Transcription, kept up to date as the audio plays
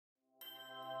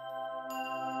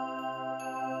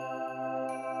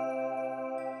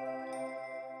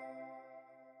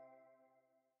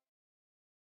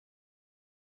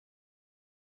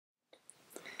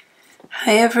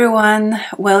Hi everyone,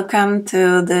 welcome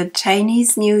to the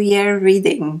Chinese New Year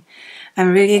reading.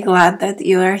 I'm really glad that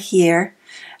you are here.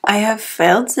 I have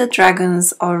felt the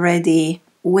dragons already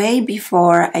way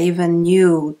before I even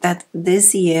knew that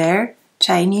this year,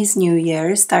 Chinese New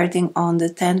Year, starting on the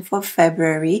 10th of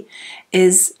February,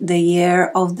 is the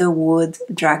year of the wood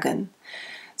dragon.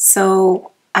 So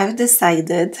I've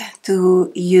decided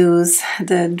to use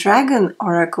the dragon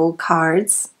oracle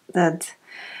cards that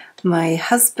my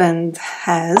husband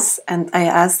has, and I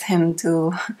asked him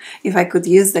to if I could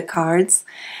use the cards,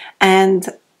 and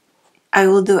I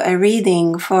will do a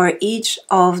reading for each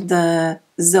of the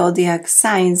zodiac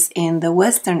signs in the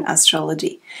Western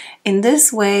astrology. In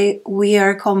this way, we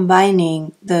are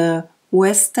combining the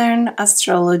Western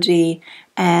astrology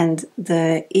and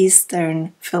the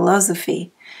Eastern philosophy.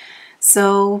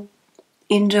 So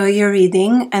enjoy your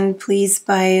reading, and please,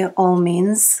 by all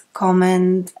means,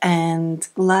 comment and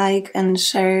like and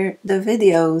share the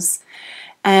videos.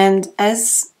 And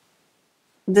as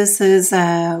this is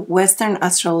a Western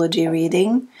astrology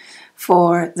reading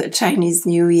for the Chinese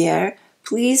New Year,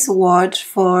 please watch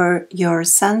for your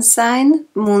sun sign,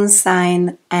 moon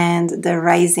sign, and the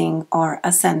rising or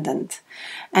ascendant.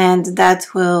 And that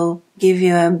will give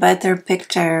you a better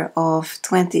picture of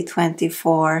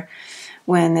 2024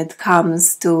 when it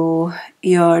comes to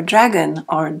your dragon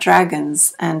or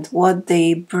dragons and what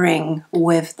they bring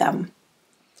with them.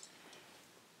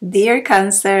 Dear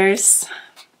Cancers,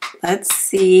 let's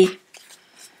see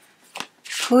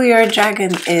who your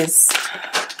dragon is.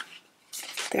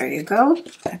 There you go.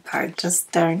 The card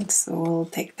just turned, so we'll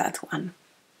take that one.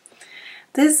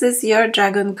 This is your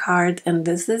dragon card, and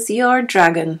this is your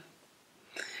dragon.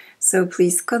 So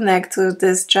please connect with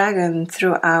this dragon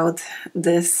throughout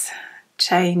this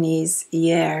Chinese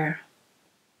year.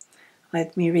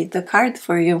 Let me read the card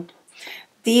for you.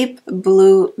 Deep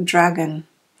blue dragon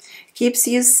keeps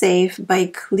you safe by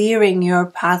clearing your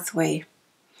pathway.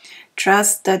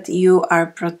 Trust that you are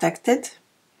protected.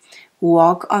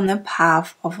 Walk on a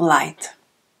path of light.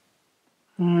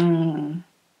 All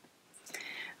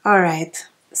right.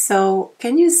 So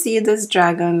can you see this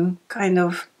dragon kind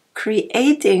of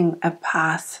creating a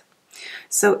path?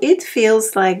 So it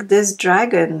feels like this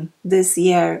dragon this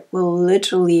year will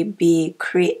literally be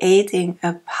creating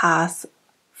a path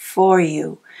for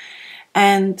you.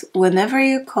 And whenever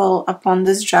you call upon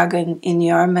this dragon in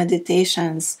your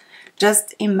meditations,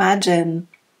 just imagine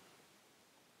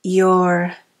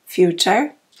your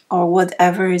future or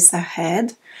whatever is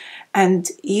ahead, and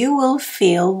you will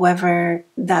feel whether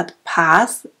that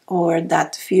path or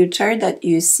that future that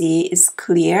you see is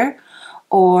clear,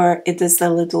 or it is a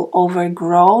little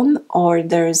overgrown, or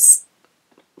there's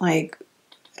like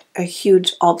a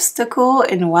huge obstacle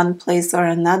in one place or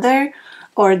another,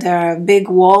 or there are big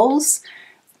walls.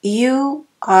 You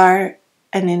are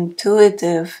an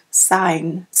intuitive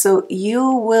sign, so you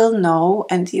will know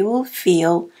and you will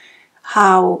feel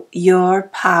how your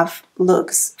path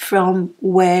looks from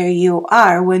where you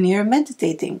are when you're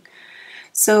meditating.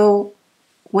 So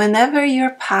whenever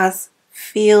your path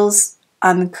feels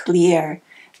unclear,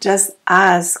 just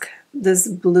ask this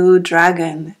blue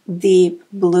dragon, deep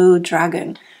blue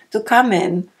dragon, to come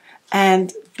in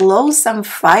and blow some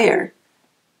fire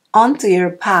onto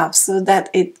your path so that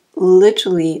it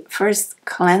literally first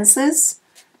cleanses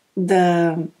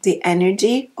the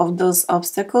energy of those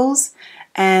obstacles,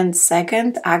 and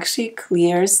second actually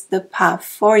clears the path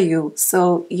for you,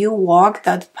 so you walk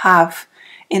that path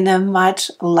in a much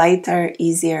lighter,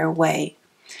 easier way.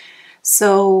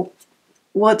 So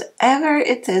whatever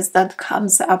it is that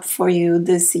comes up for you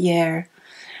this year,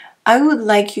 I would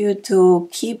like you to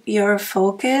keep your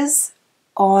focus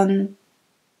on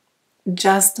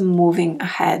just moving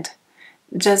ahead,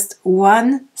 just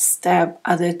one step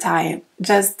at a time.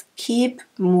 Just keep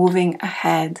moving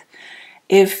ahead.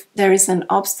 If there is an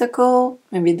obstacle,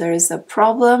 maybe there is a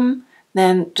problem,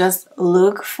 then just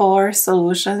look for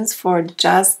solutions for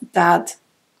just that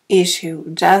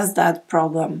issue, just that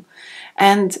problem.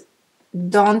 And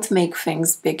don't make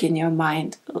things big in your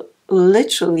mind.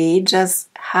 Literally just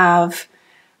have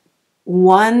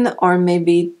one or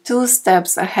maybe two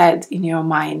steps ahead in your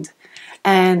mind,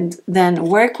 and then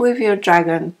work with your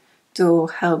dragon to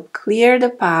help clear the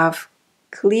path,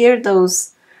 clear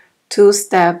those two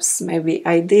steps, maybe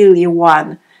ideally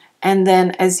one. And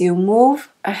then as you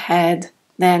move ahead,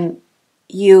 then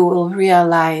you will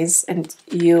realize and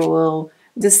you will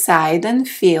decide and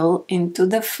feel into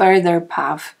the further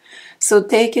path. So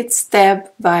take it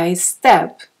step by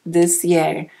step this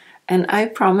year, and I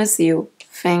promise you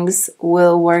things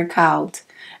will work out,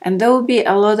 and there will be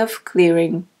a lot of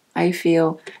clearing I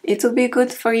feel it will be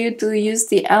good for you to use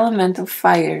the element of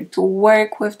fire, to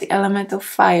work with the element of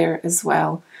fire as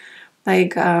well.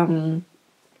 Like,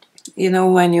 you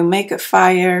know, when you make a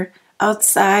fire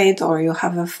outside or you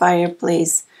have a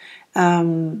fireplace,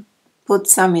 put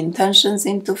some intentions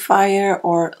into fire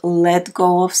or let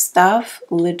go of stuff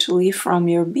literally from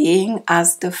your being,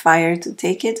 ask the fire to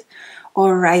take it,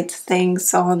 or write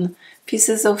things on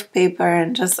pieces of paper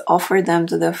and just offer them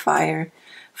to the fire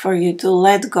for you to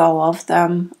let go of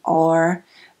them, or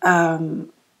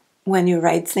when you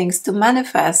write things to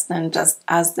manifest, then just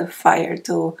ask the fire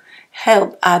to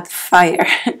help add fire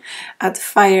add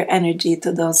fire energy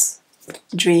to those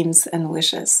dreams and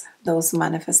wishes, those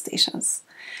manifestations.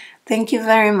 Thank you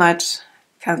very much,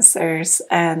 Cancers,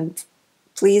 and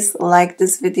please like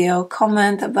this video,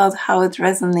 comment about how it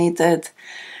resonated,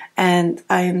 and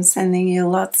I am sending you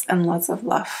lots and lots of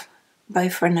love. Bye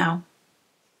for now.